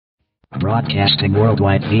Broadcasting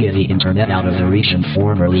worldwide via the internet out of the region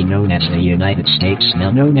formerly known as the United States,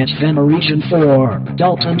 now known as FEMA Region 4,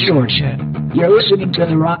 Dalton, Georgia. You're listening to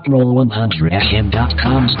the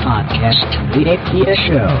RockNRoll100FMs podcast, the APS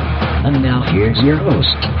show. And now here's your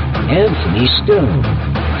host, Anthony Stone.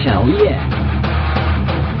 Hell yeah.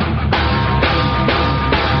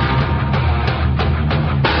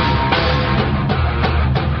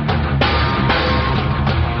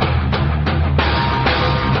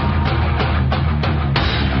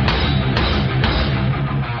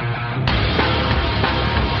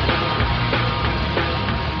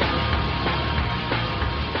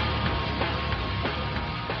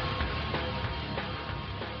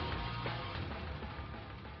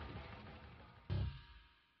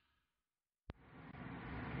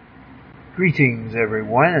 Greetings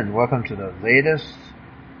everyone, and welcome to the latest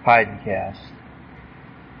podcast.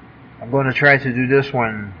 I'm going to try to do this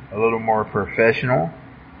one a little more professional.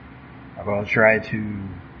 I'm going to try to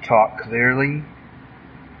talk clearly.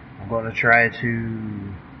 I'm going to try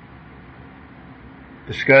to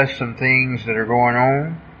discuss some things that are going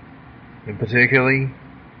on, in particularly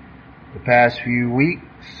the past few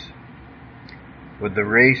weeks with the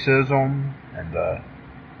racism and the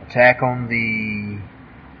attack on the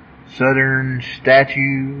Southern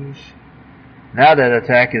statues. Now that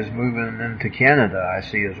attack is moving into Canada, I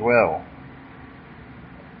see as well.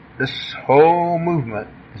 This whole movement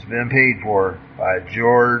has been paid for by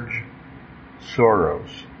George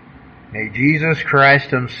Soros. May Jesus Christ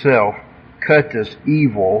himself cut this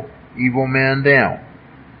evil man down.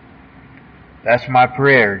 That's my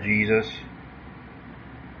prayer, Jesus.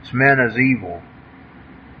 This man is evil.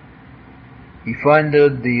 He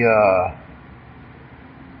funded the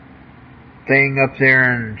thing up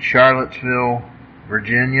there in Charlottesville,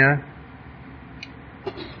 Virginia.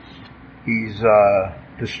 He's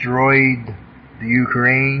destroyed the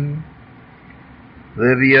Ukraine,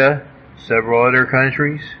 Libya, several other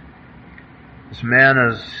countries. This man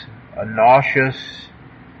is a nauseous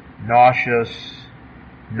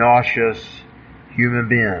human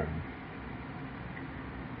being.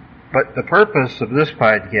 But the purpose of this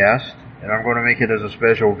podcast, and I'm going to make it as a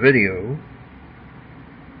special video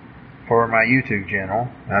for my YouTube channel.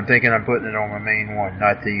 I'm thinking I'm putting it on my main one,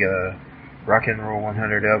 not the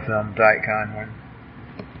RockNRoll100FMs one.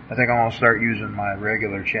 I think I'm going to start using my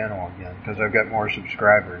regular channel again, because I've got more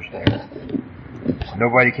subscribers there.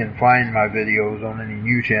 Nobody can find my videos on any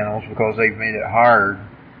new channels because they've made it hard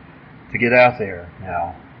to get out there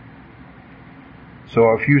now.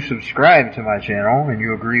 So if you subscribe to my channel and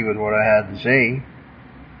you agree with what I had to say,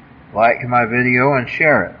 like my video and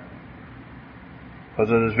share it, because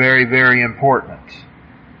it is very, very important.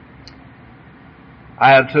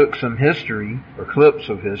 I have took some history, or clips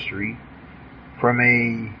of history, from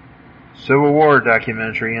a Civil War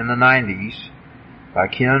documentary in the 90s by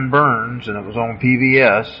Ken Burns, and it was on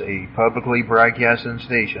PBS, a public broadcasting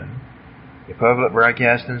station,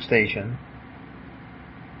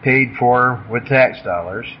 paid for with tax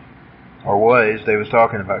dollars, or was. They was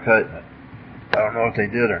talking about cutting it. I don't know if they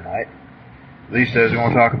did or not. At least they was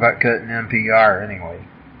going to talk about cutting NPR anyway.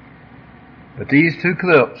 But these two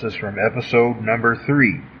clips is from episode number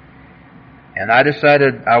 3. And I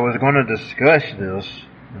decided I was going to discuss this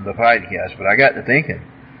in the podcast, but I got to thinking,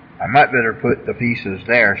 I might better put the pieces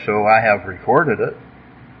there, so I have recorded it.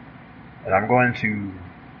 And I'm going to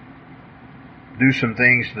do some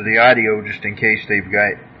things to the audio just in case they've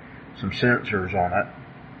got some sensors on it.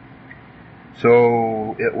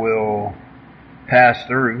 So it will pass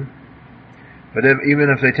through. But even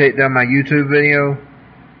if they take down my YouTube video,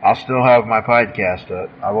 I'll still have my podcast up.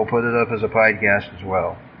 I will put it up as a podcast as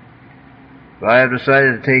well. But I have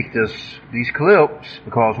decided to take these clips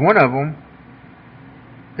because one of them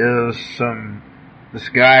is this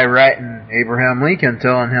guy writing Abraham Lincoln,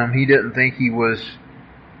 telling him he didn't think he was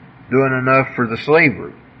doing enough for the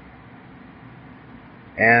slavery.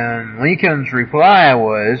 And Lincoln's reply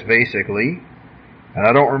was basically, and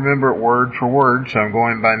I don't remember it word for word, so I'm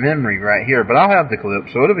going by memory right here, but I'll have the clip,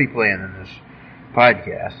 so it'll be playing in this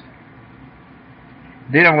podcast.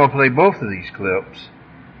 Then I'm going to play both of these clips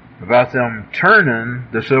about them turning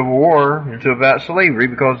the Civil War into about slavery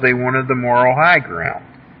because they wanted the moral high ground.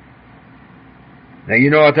 Now you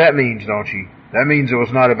know what that means, don't you? That means it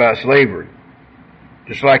was not about slavery.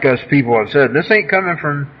 Just like us people have said, this ain't coming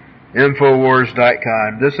from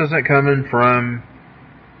Infowars.com. This isn't coming from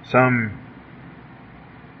some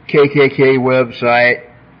KKK website,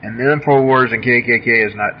 and the Infowars and KKK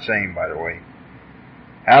is not the same, by the way.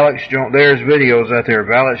 Alex Jones, there's videos out there of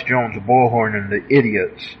Alex Jones bullhorning the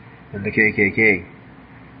idiots in the KKK.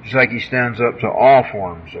 Just like he stands up to all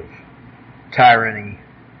forms of tyranny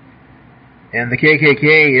And the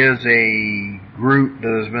KKK is a group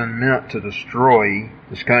that has been meant to destroy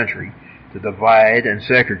this country, to divide and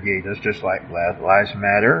segregate us, just like Black Lives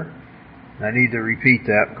Matter. And I need to repeat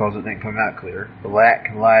that because it didn't come out clear.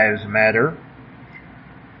 Black Lives Matter.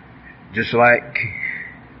 Just like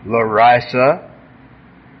Larissa.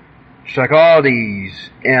 Just like all these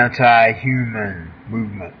anti-human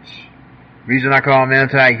movements. The reason I call them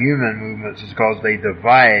anti-human movements is because they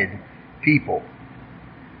divide people.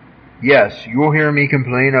 Yes, you'll hear me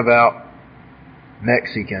complain about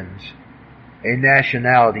Mexicans. A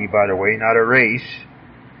nationality, by the way, not a race.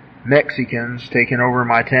 Mexicans taking over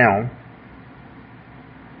my town.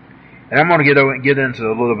 And I'm going to get into a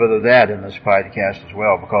little bit of that in this podcast as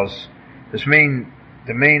well, because the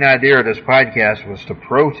main idea of this podcast was to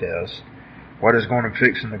protest what is going to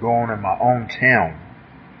fixing to go on in my own town.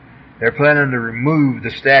 They're planning to remove the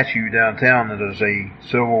statue downtown that is a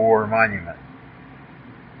Civil War monument.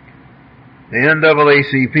 The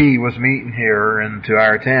NAACP was meeting here into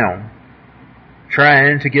our town,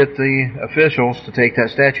 trying to get the officials to take that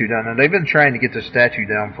statue down. And they've been trying to get the statue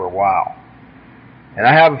down for a while. And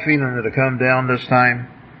I have a feeling it'll come down this time.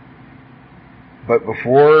 But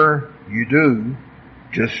before you do,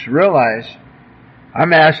 just realize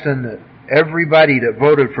I'm asking that everybody that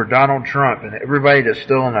voted for Donald Trump and everybody that's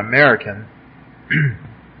still an American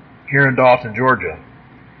here in Dalton, Georgia,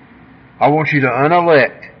 I want you to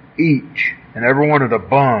unelect each and every one of the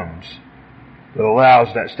bums that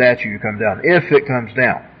allows that statue to come down, if it comes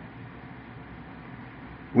down.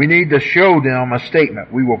 We need to show them a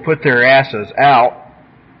statement. We will put their asses out.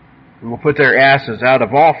 We will put their asses out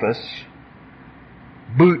of office.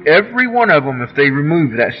 Boot every one of them if they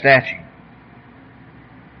remove that statue.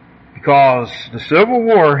 Because the Civil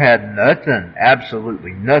War had nothing,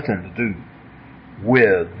 absolutely nothing to do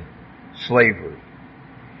with slavery.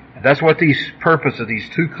 And that's what the purpose of these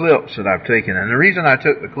two clips that I've taken. And the reason I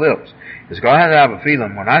took the clips is because I had to have a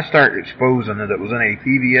feeling when I start exposing that it was in a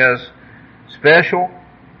PBS special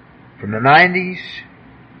from the 90s,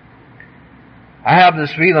 I have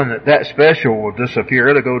this feeling that that special will disappear.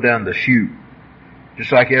 It'll go down the chute,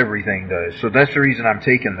 just like everything does. So that's the reason I'm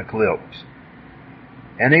taking the clips.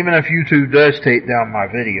 And even if YouTube does take down my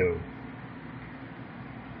video,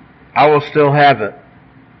 I will still have it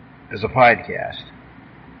as a podcast.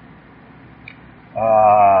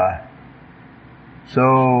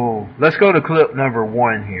 So let's go to clip number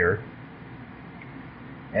 1 here.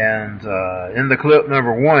 And in the clip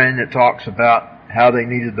number 1, it talks about how they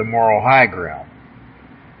needed the moral high ground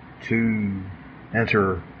to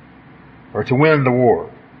enter or to win the war.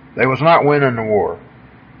 They was not winning the war.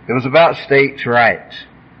 It was about states' rights.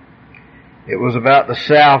 It was about the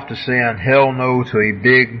South to saying hell no to a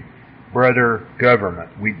big brother government.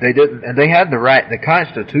 They didn't, and they had the right, the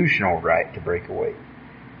constitutional right to break away.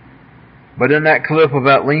 But in that clip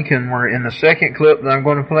about Lincoln, where in the second clip that I'm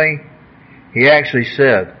going to play, he actually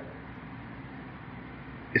said,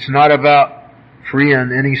 it's not about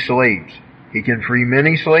freeing any slaves. He can free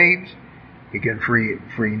many slaves. He can free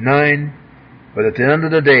none. But at the end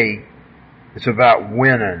of the day, it's about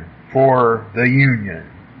winning for the Union.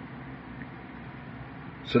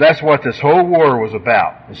 So that's what this whole war was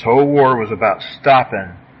about. This whole war was about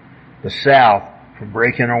stopping the South from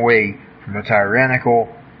breaking away from a tyrannical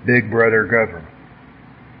big brother government.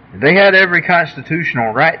 And they had every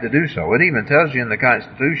constitutional right to do so. It even tells you in the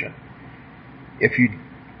Constitution, if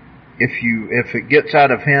it gets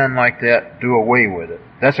out of hand like that, do away with it.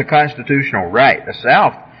 That's a constitutional right. The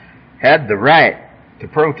South had the right to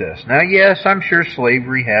protest. Now, yes, I'm sure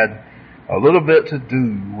slavery had a little bit to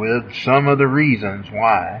do with some of the reasons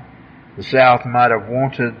why the South might have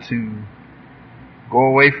wanted to go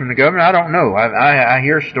away from the government. I don't know. I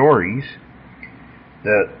hear stories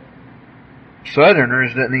that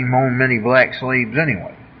Southerners didn't even own many black slaves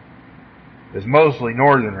anyway. It's mostly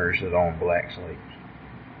Northerners that own black slaves.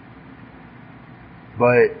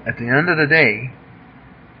 But at the end of the day,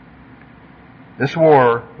 this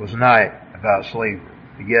war was not about slavery.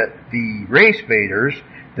 Yet the race baiters,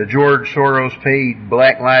 the George Soros paid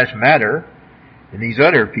Black Lives Matter, and these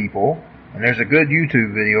other people, and there's a good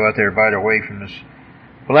YouTube video out there, by the way, from this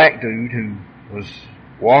black dude who was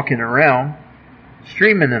walking around,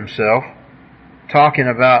 streaming himself, talking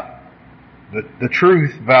about the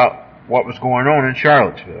truth about what was going on in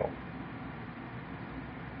Charlottesville.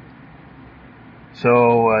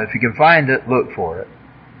 So if you can find it, look for it.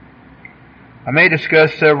 I may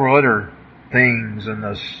discuss several other things in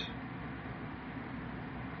this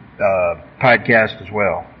podcast as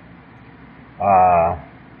well.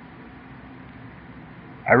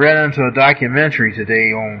 I ran into a documentary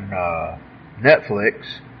today on Netflix,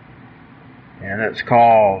 and it's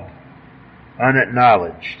called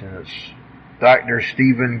Unacknowledged, and it's Dr.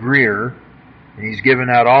 Stephen Greer, and he's giving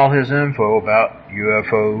out all his info about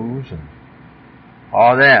UFOs and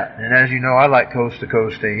all that. And as you know, I like Coast to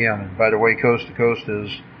Coast AM, and by the way, Coast to Coast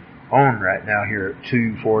is on right now here at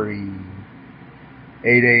 2:48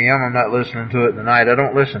 a.m. I'm not listening to it tonight. I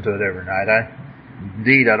don't listen to it every night. I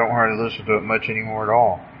don't hardly listen to it much anymore at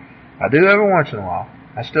all. I do every once in a while.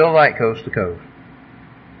 I still like Coast to Coast.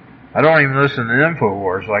 I don't even listen to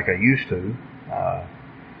InfoWars like I used to.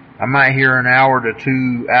 I might hear an hour to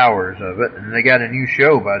 2 hours of it, and they got a new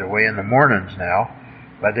show, by the way, in the mornings now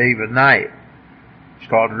by David Knight. It's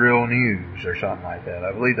called Real News or something like that.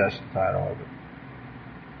 I believe that's the title of it.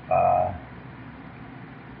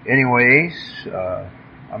 Anyways,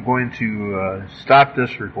 I'm going to stop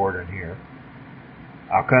this recording here.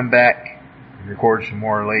 I'll come back and record some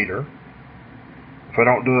more later. If I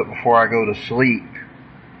don't do it before I go to sleep,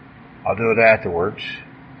 I'll do it afterwards.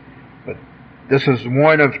 But this is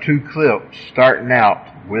one of two clips starting out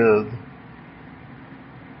with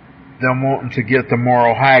them wanting to get the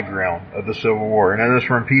moral high ground of the Civil War. And this is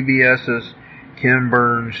from PBS's Ken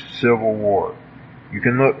Burns' Civil War. You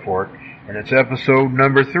can look for it, and it's episode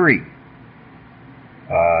number 3.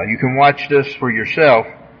 You can watch this for yourself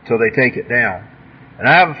till they take it down. And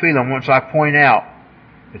I have a feeling once I point out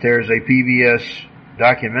that there's a PBS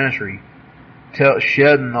documentary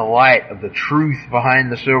shedding the light of the truth behind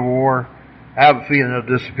the Civil War, I have a feeling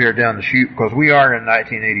it'll disappear down the chute, because we are in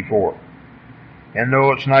 1984. And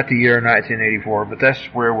no, it's not the year 1984, but that's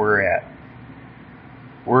where we're at.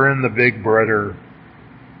 We're in the Big Brother,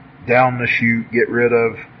 down the chute, get rid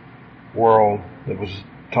of world that was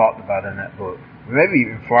talked about in that book. Maybe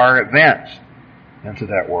even far advanced into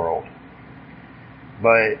that world.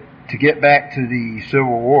 But to get back to the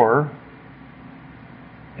Civil War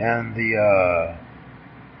and the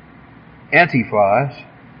Antifas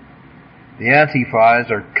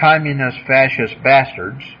are communist fascist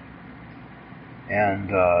bastards, and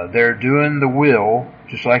they're doing the will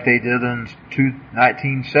just like they did in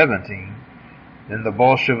 1917 in the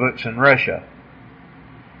Bolsheviks in Russia.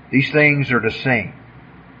 These things are the same.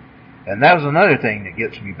 And that was another thing that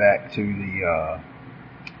gets me back to the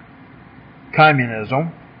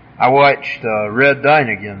communism. I watched Red Dawn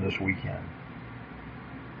again this weekend.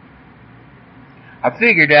 I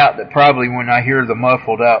figured out that probably when I hear the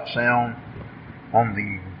muffled out sound on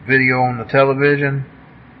the video on the television,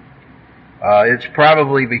 it's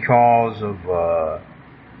probably because of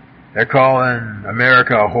they're calling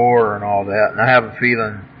America a whore and all that, and I have a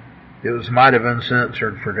feeling it might have been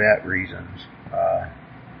censored for that reasons.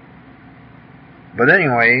 But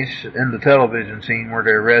anyways, in the television scene where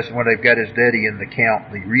they've got his daddy in the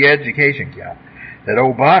count, the re-education count, that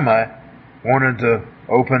Obama wanted to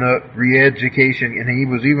open up re-education, and he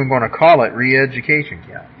was even going to call it re-education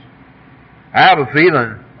counts. I have a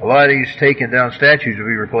feeling a lot of these taken down statues will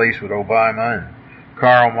be replaced with Obama and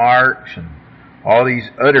Karl Marx and all these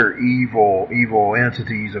other evil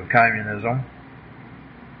entities of communism.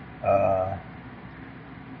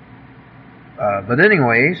 But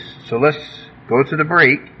anyways, so let's go to the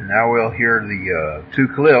break, and now we'll hear the 2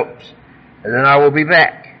 clips, and then I will be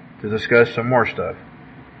back to discuss some more stuff.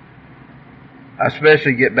 I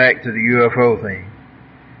especially get back to the UFO thing,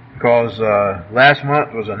 because last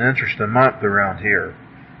month was an interesting month around here.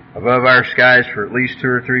 Above our skies for at least 2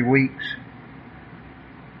 or 3 weeks,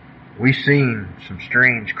 we've seen some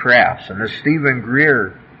strange crafts, and this Stephen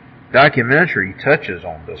Greer documentary touches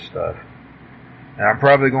on this stuff. And I'm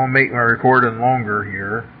probably going to make my recording longer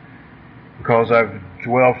here, because I've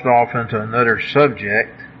dwelt off into another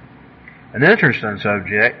subject, an interesting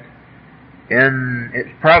subject, and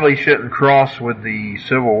it probably shouldn't cross with the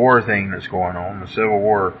Civil War thing that's going on, the Civil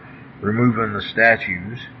War removing the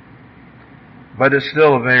statues, but it's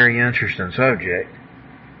still a very interesting subject,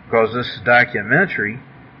 because this documentary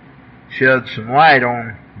sheds some light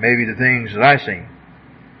on maybe the things that I've seen.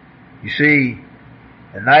 You see,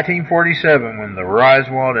 in 1947, when the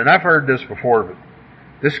Roswell, and I've heard this before, but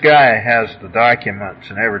this guy has the documents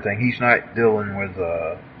and everything. He's not dealing with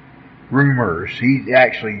rumors. He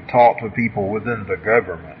actually talked with people within the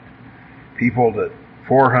government. People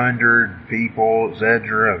 400 people,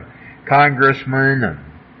 etc., congressmen and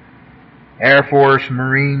Air Force,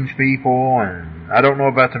 Marines people, and I don't know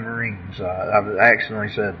about the Marines. I've accidentally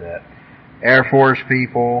said that. Air Force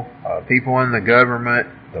people, people in the government,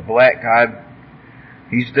 the black guy.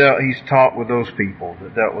 He's talked with those people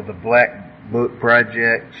that dealt with the Black Book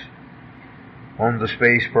projects on the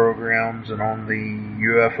space programs and on the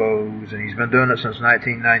UFOs, and he's been doing it since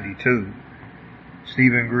 1992.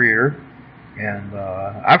 Stephen Greer, and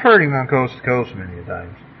I've heard him on Coast to Coast many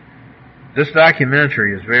times. this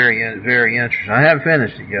documentary is very, very interesting. I haven't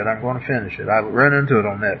finished it yet. I'm going to finish it. I run into it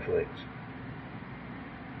on Netflix.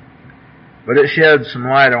 But it sheds some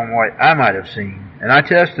light on what I might have seen. And I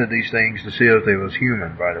tested these things to see if they was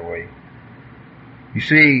human, by the way. You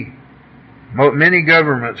see, many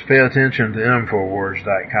governments pay attention to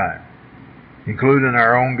Infowars.com, including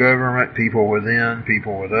our own government, people within,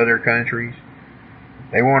 people with other countries.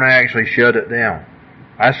 They want to actually shut it down.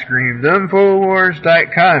 I screamed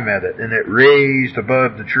Infowars.com at it, and it raised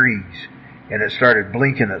above the trees, and it started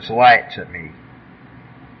blinking its lights at me.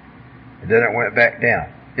 And then it went back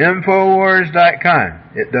down. Infowars.com.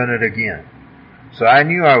 It done it again. So I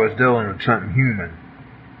knew I was dealing with something human.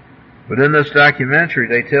 But in this documentary,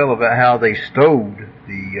 they tell about how they stowed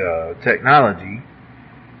the technology,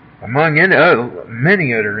 among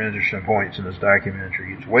many other interesting points in this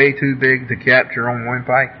documentary. It's way too big to capture on one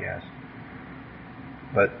podcast.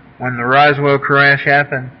 But when the Roswell crash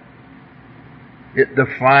happened, it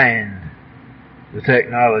defined the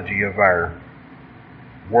technology of our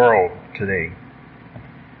world today.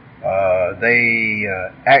 They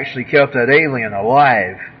actually kept that alien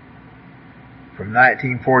alive from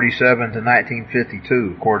 1947 to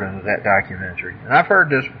 1952, according to that documentary. And I've heard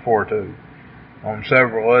this before, too, on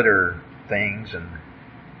several other things. And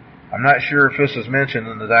I'm not sure if this is mentioned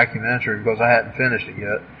in the documentary because I hadn't finished it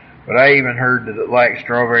yet. But I even heard that it liked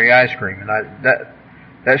strawberry ice cream. And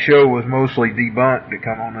that show was mostly debunked. It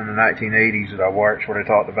come on in the 1980s that I watched where they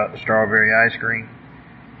talked about the strawberry ice cream.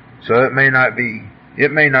 So it may not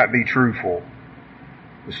be truthful.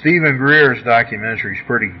 But Stephen Greer's documentary is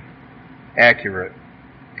pretty accurate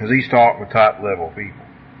because he's talked with top level people.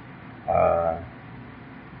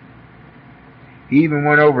 He even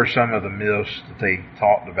went over some of the myths that they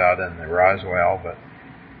talked about in the Roswell, but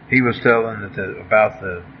he was telling about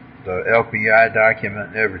the FBI document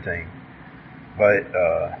and everything. But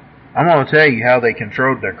I'm going to tell you how they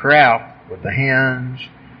controlled their craft with the hands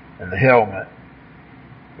and the helmet.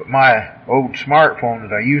 But my old smartphone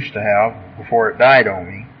that I used to have before it died on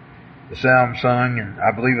me, the Samsung, and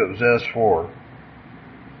I believe it was S4,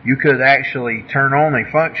 you could actually turn on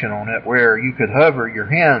a function on it where you could hover your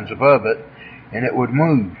hands above it and it would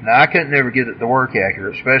move. Now, I couldn't never get it to work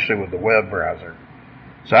accurate, especially with the web browser.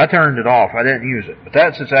 So I turned it off. I didn't use it. But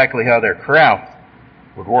that's exactly how their craft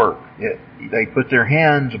would work. They put their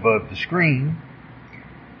hands above the screen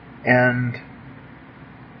and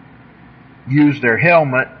use their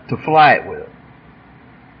helmet to fly it with.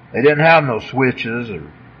 They didn't have no switches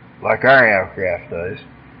or like our aircraft does.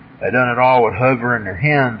 They done it all with hovering their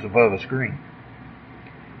hands above a screen.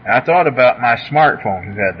 And I thought about my smartphone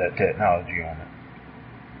who had that technology on it.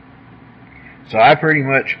 So I pretty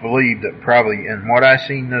much believe that probably in what I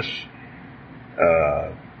seen this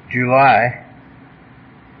July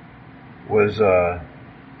was a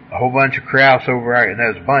whole bunch of crafts over there, and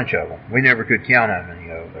there was a bunch of them. We never could count how many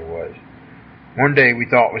of them there was. One day we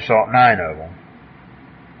thought we saw 9 of them.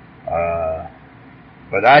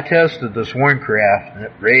 But I tested this one craft, and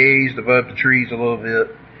it raised above the trees a little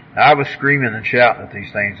bit. And I was screaming and shouting at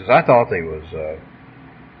these things because I thought they was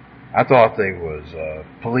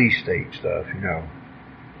police state stuff, you know.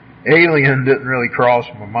 Alien didn't really cross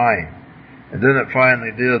my mind. And then it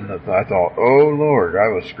finally did, and I thought, oh Lord, I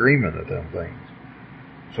was screaming at them things.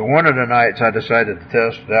 So one of the nights I decided to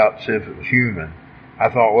test it out to see if it was human. I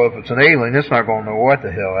thought, well, if it's an alien, it's not going to know what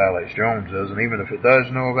the hell Alex Jones is, and even if it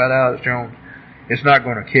does know about Alex Jones, it's not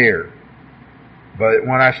going to care. But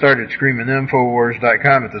when I started screaming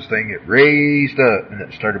Infowars.com at this thing, it raised up, and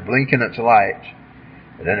it started blinking its lights,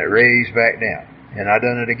 and then it raised back down. And I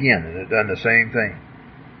done it again, and it done the same thing.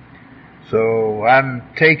 So I'm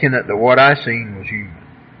taking it that what I seen was human.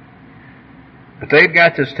 But they've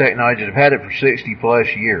got this technology, they've had it for 60 plus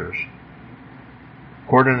years.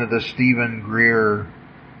 According to the Stephen Greer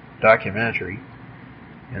documentary,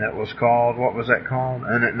 and it was called, what was that called?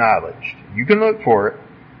 Unacknowledged. You can look for it,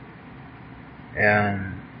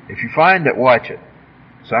 and if you find it, watch it.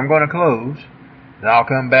 So I'm going to close, and I'll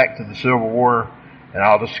come back to the Civil War, and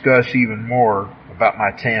I'll discuss even more about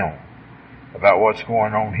my town, about what's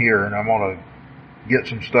going on here, and I'm going to get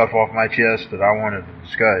some stuff off my chest that I wanted to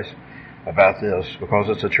discuss about this, because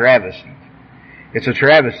it's a travesty. It's a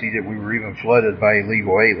travesty that we were even flooded by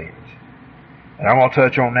illegal aliens. And I'm going to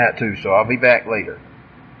touch on that too, so I'll be back later.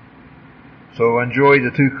 So enjoy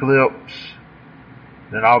the 2 clips,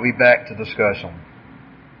 then I'll be back to discuss them.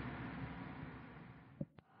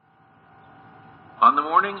 On the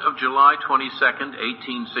morning of July 22nd,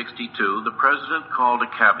 1862, the President called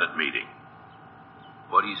a cabinet meeting.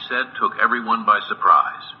 What he said took everyone by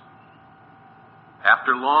surprise.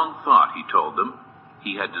 After long thought, he told them,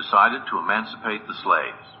 he had decided to emancipate the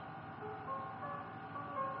slaves.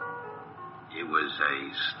 It was a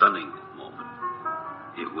stunning moment.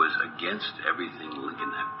 It was against everything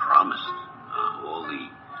Lincoln had promised all the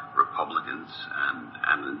Republicans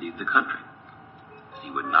and indeed the country.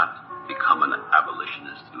 He would not become an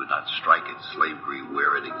abolitionist. He would not strike at slavery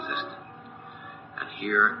where it existed. And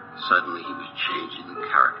here, suddenly, he was changing the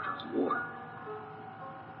character of war.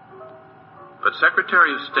 But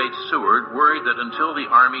Secretary of State Seward worried that until the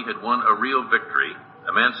Army had won a real victory,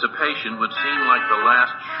 emancipation would seem like the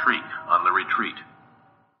last shriek on the retreat.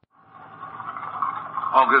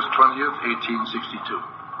 August 20th, 1862.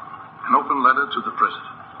 An open letter to the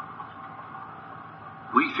President.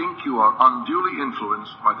 We think you are unduly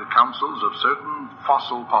influenced by the counsels of certain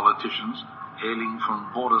fossil politicians hailing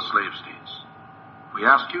from border slave states. We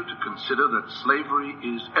ask you to consider that slavery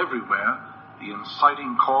is everywhere the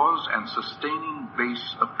inciting cause and sustaining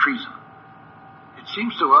base of treason. It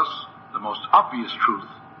seems to us the most obvious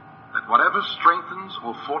truth that whatever strengthens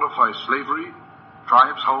or fortifies slavery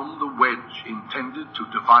drives home the wedge intended to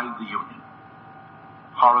divide the Union.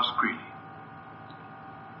 Horace Greeley.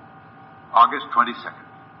 August 22nd.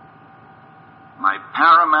 My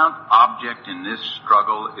paramount object in this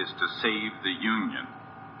struggle is to save the Union,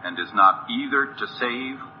 and is not either to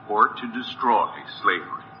save or to destroy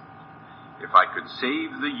slavery. If I could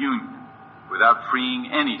save the Union without freeing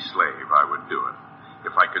any slave, I would do it.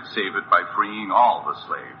 If I could save it by freeing all the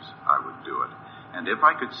slaves, I would do it. And if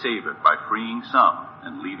I could save it by freeing some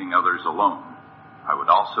and leaving others alone, I would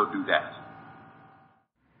also do that.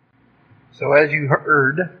 So as you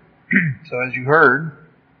heard,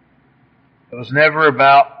 it was never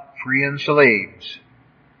about freeing slaves.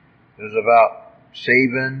 It was about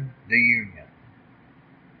saving the Union.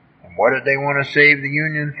 And what did they want to save the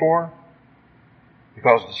Union for?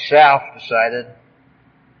 Because the South decided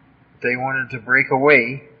that they wanted to break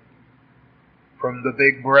away from the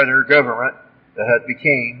big brother government that had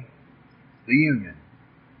became the Union.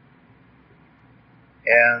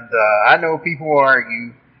 And I know people will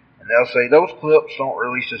argue, and they'll say those clips don't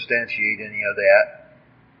really substantiate any of that,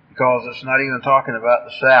 because it's not even talking about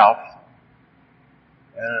the South,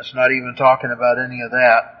 and it's not even talking about any of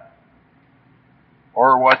that,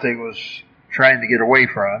 or what they was trying to get away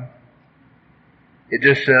from. It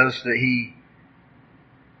just says that he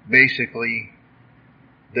basically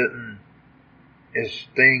didn't, his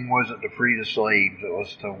thing wasn't to free the slaves, it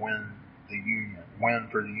was to win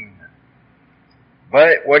for the Union.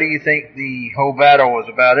 But what do you think the whole battle was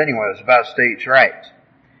about anyway? It was about states' rights.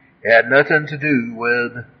 It had nothing to do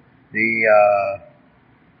with the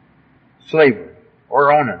slavery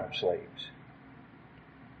or owning of slaves.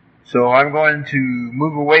 So I'm going to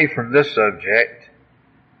move away from this subject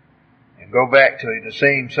and go back to the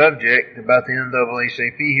same subject about the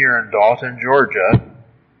NAACP here in Dalton, Georgia,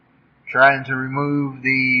 trying to remove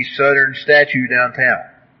the Southern statue downtown.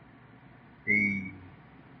 The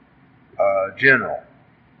general.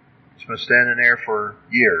 He's been standing there for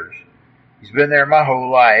years. He's been there my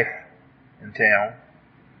whole life in town.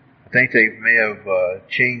 I think they may have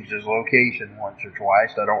changed his location once or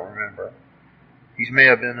twice. I don't remember. He may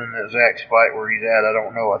have been in the exact spot where he's at. I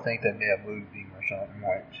don't know. I think they may have moved him or something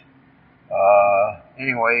once.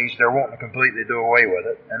 Anyways, they're wanting to completely do away with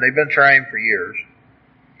it. And they've been trying for years.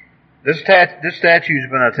 This statue's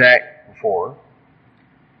been attacked before.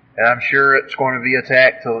 And I'm sure it's going to be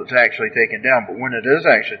attacked till it's actually taken down. But when it is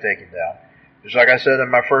actually taken down, just like I said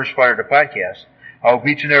in my first part of the podcast, I hope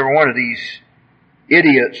each and every one of these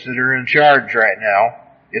idiots that are in charge right now,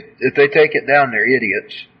 if they take it down, they're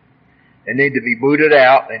idiots. They need to be booted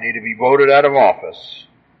out. They need to be voted out of office.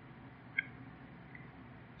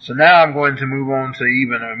 So now I'm going to move on to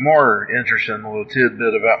even a more interesting little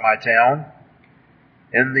tidbit about my town.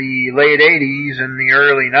 In the late 80s and the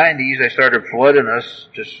early 90s, they started flooding us,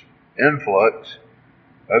 just influx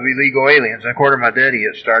of illegal aliens. And according to my daddy,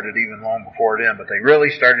 it started even long before then, but they really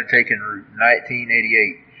started taking root in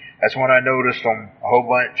 1988. That's when I noticed them a whole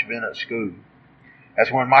bunch been at school.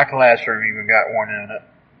 That's when my classroom even got one in it.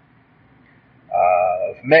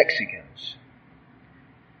 Of Mexicans.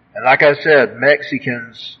 And like I said,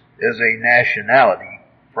 Mexicans is a nationality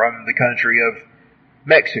from the country of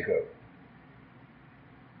Mexico.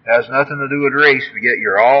 It has nothing to do with race, but yet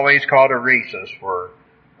you're always called a racist for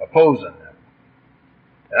opposing them.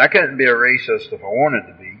 And I couldn't be a racist if I wanted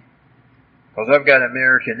to be, because I've got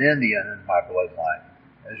American Indian in my bloodline.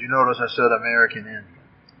 As you notice, I said American Indian.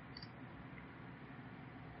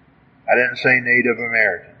 I didn't say Native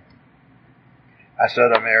American. I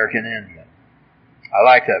said American Indian. I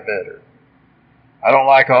like that better. I don't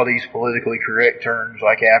like all these politically correct terms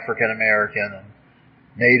like African American and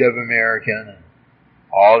Native American and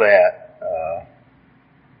all that.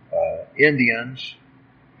 Indians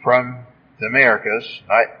from the Americas,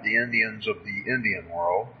 not the Indians of the Indian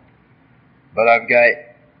world, but I've got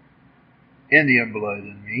Indian blood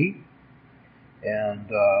in me, and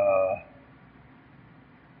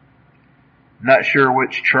not sure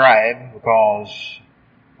which tribe, because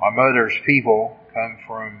my mother's people come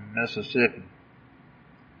from Mississippi.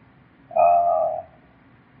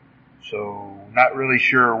 So not really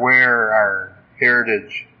sure where our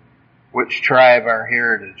heritage, which tribe our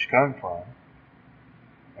heritage come from,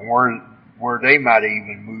 and where they might have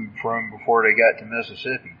even moved from before they got to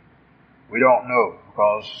Mississippi. We don't know,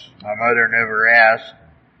 because my mother never asked.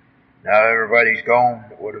 Now everybody's gone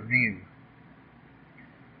that would have knew.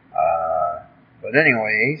 But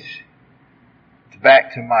anyways,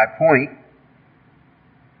 back to my point.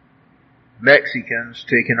 Mexicans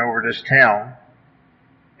taking over this town.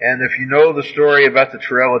 And if you know the story about the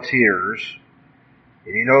Trail of Tears,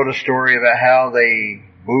 and you know the story about how they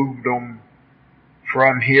moved them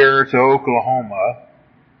from here to Oklahoma,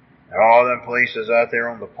 and all them places out there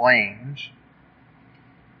on the plains,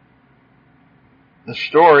 the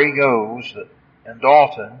story goes that in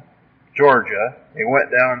Dalton, Georgia, they went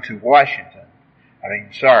down to Atlanta.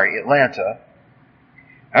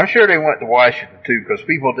 I'm sure they went to Washington too, because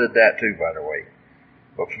people did that too, by the way.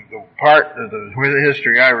 But from the part of the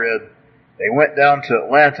history I read, they went down to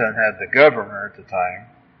Atlanta and had the governor at the time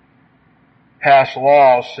pass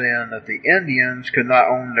laws saying that the Indians could not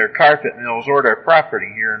own their carpet mills or their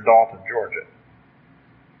property here in Dalton, Georgia.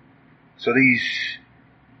 So these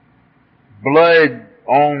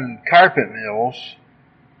blood-owned carpet mills,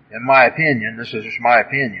 in my opinion, this is just my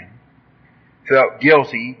opinion, felt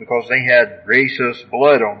guilty because they had racist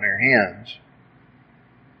blood on their hands.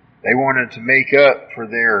 They wanted to make up for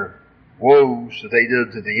their woes that they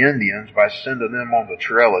did to the Indians by sending them on the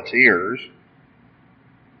Trail of Tears.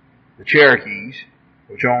 The Cherokees,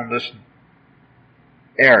 which owned this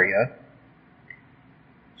area.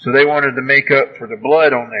 So they wanted to make up for the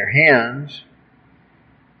blood on their hands.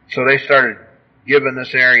 So they started giving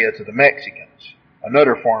this area to the Mexicans,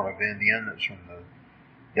 another form of Indian that's from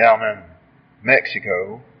down in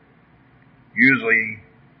Mexico, usually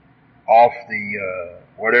off the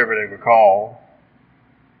whatever they were called.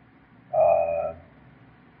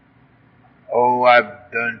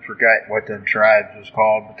 I've done forgot what them tribes was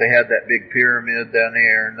called, but they had that big pyramid down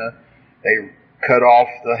there, and they cut off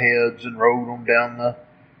the heads and rode them down the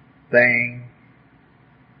thing.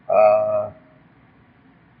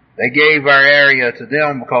 They gave our area to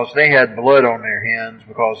them because they had blood on their hands,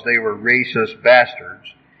 because they were racist bastards.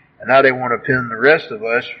 And now they want to pin the rest of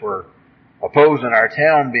us for opposing our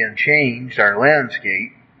town being changed, our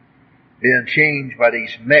landscape being changed by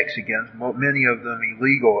these Mexicans, many of them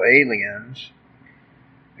illegal aliens.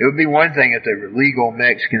 It would be one thing if they were legal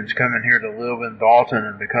Mexicans coming here to live in Dalton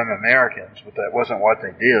and become Americans, but that wasn't what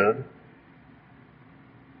they did.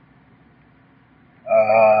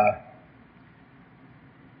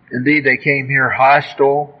 Indeed, they came here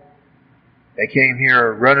hostile. They came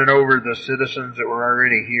here running over the citizens that were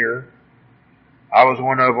already here. I was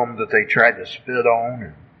one of them that they tried to spit on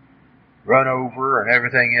and run over and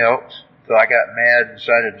everything else. So I got mad and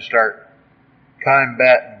decided to start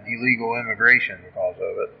combating illegal immigration because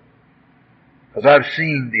of it. Because I've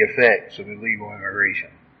seen the effects of illegal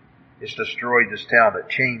immigration. It's destroyed this town. It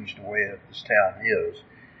changed the way this town is.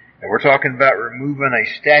 And we're talking about removing a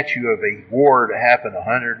statue of a war that happened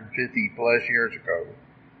 150 plus years ago.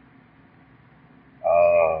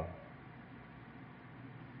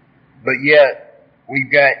 But yet,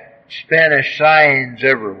 we've got Spanish signs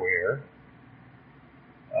everywhere.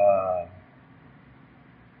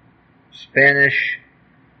 Spanish,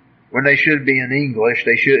 when they should be in English,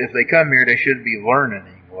 if they come here, they should be learning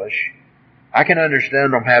English. I can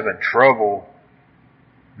understand them having trouble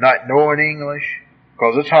not knowing English,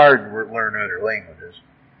 because it's hard to learn other languages.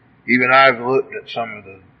 Even I've looked at some of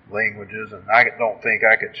the languages, and I don't think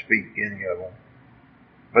I could speak any of them.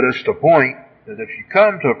 But it's the point that if you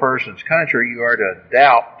come to a person's country, you are to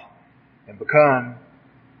adapt and become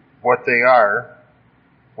what they are,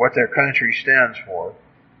 what their country stands for,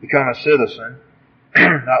 become a citizen,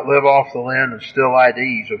 not live off the land and steal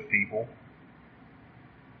IDs of people.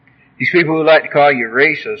 These people who like to call you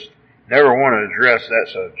racist never want to address that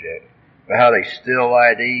subject, but how they steal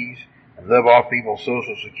IDs and live off people's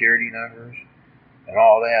social security numbers and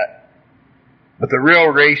all that. But the real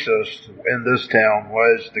racist in this town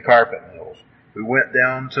was the carpet mills, who went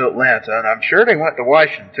down to Atlanta, and I'm sure they went to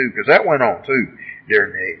Washington too, because that went on too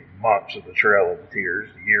during the months of the Trail of the Tears,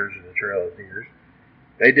 the years of the Trail of Tears.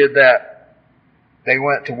 They did that. They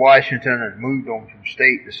went to Washington and moved them from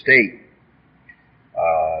state to state.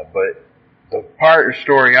 But the part of the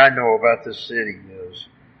story I know about this city is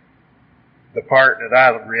the part that I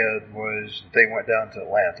read was that they went down to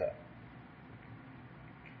Atlanta.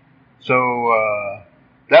 So,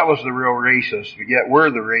 that was the real racist, but yet we're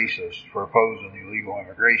the racists for opposing illegal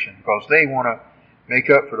immigration because they want to make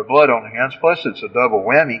up for the blood on their hands. Plus, it's a double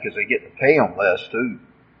whammy because they get to pay them less, too.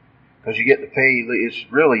 Because you get to pay, it's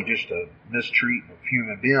really just a mistreatment of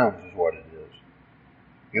human beings is what it is.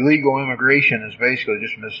 Illegal immigration is basically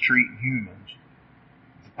just mistreating humans.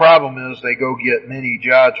 The problem is they go get many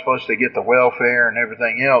jobs, plus they get the welfare and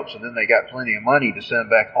everything else, and then they got plenty of money to send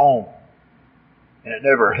back home. And it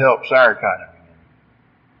never helps our economy.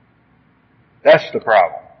 That's the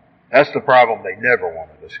problem. That's the problem they never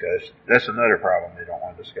want to discuss. That's another problem they don't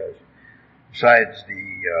want to discuss. Besides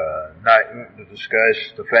the not wanting to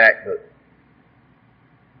discuss the fact that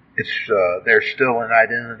they're still in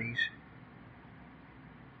identities.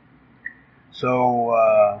 So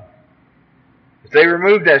if they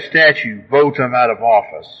remove that statue, vote them out of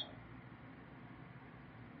office.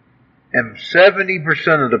 And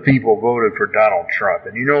 70% of the people voted for Donald Trump.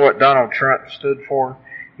 And you know what Donald Trump stood for?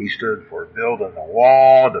 He stood for building the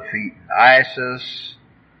wall, defeating ISIS,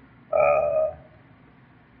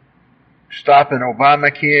 stopping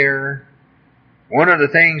Obamacare. One of the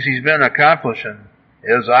things he's been accomplishing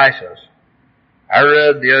is ISIS. I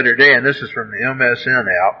read the other day, and this is from the MSN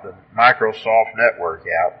app, the Microsoft Network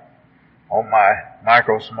app, on my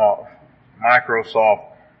Microsoft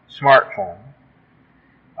smartphone.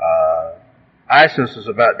 ISIS is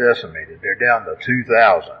about decimated. They're down to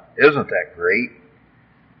 2,000. Isn't that great?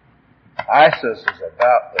 ISIS is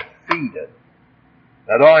about defeated.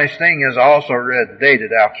 Now the only thing is, I also read today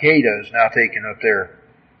that Al-Qaeda is now taking up their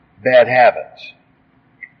bad habits.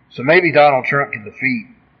 So maybe Donald Trump can defeat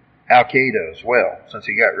Al-Qaeda as well, since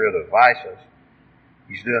he got rid of ISIS.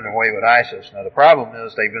 He's doing away with ISIS. Now the problem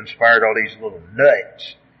is they've inspired all these little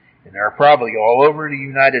nuts, and they're probably all over the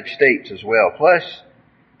United States as well. Plus,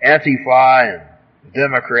 Antifa and the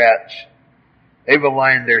Democrats, they've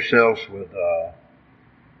aligned themselves with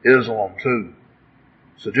Islam too.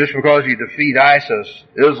 So just because you defeat ISIS,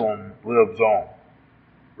 Islam lives on.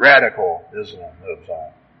 Radical Islam lives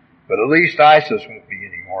on. But at least ISIS won't be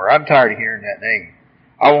anymore. I'm tired of hearing that name.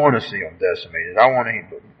 I want to see them decimated.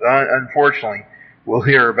 Unfortunately, we'll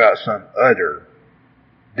hear about some other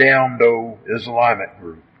down-low Islamic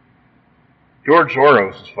group. George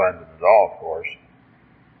Soros is funding it all, of course.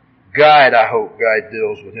 I hope God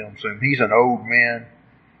deals with him soon. He's an old man,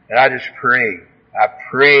 and I pray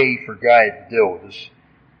for God to deal with this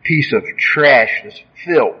piece of trash, this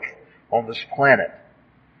filth on this planet.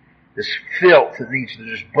 This filth that needs to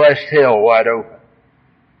just bust hell wide open.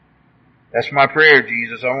 That's my prayer,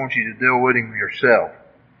 Jesus. I want you to deal with him yourself.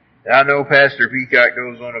 And I know Pastor Peacock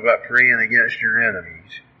goes on about praying against your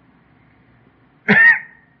enemies.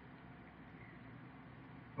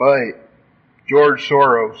 But George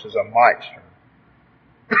Soros is a monster.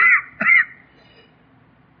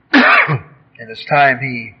 And it's time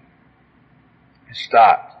he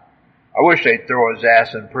stopped. I wish they'd throw his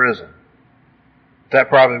ass in prison. But that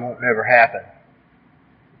probably won't never happen.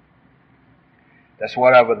 That's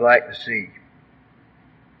what I would like to see.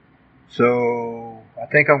 So, I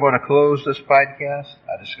think I'm going to close this podcast.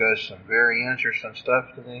 I discussed some very interesting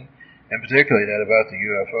stuff today, and particularly that about the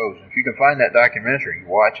UFOs. If you can find that documentary,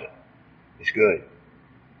 watch it. It's good.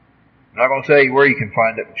 I'm not going to tell you where you can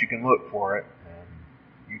find it, but you can look for it, and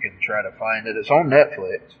you can try to find it. It's on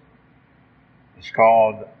Netflix. It's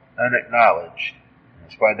called Unacknowledged.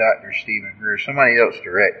 It's by Dr. Stephen Greer. Somebody else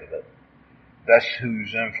directed it. That's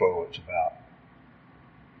whose info it's about.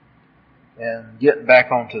 And getting back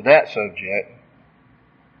onto that subject,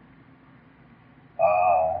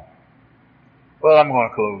 well, I'm going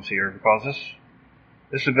to close here because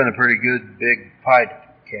this has been a pretty good big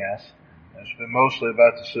podcast. It's been mostly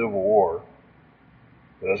about the Civil War,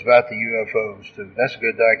 but it's about the UFOs too. That's a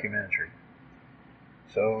good documentary.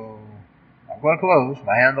 So I'm going to close.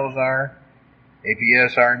 My handles are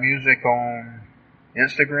APS Our Music on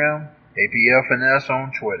Instagram, APFNS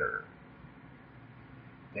on Twitter.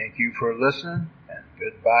 Thank you for listening, and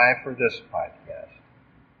goodbye for this podcast.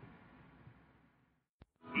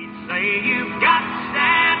 He'd say you've got to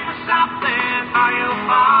stand for something, or you'll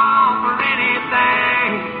fall for anything.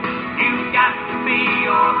 You've got to be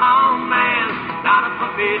your own man, not a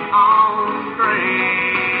puppet on a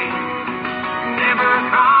string. Never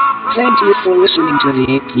compromise. Thank you for listening to the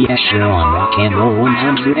APS show on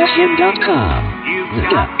RockNRoll100FM.com. The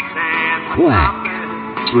Duck. Quack.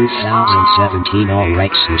 2017 All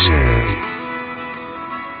Rights Reserved.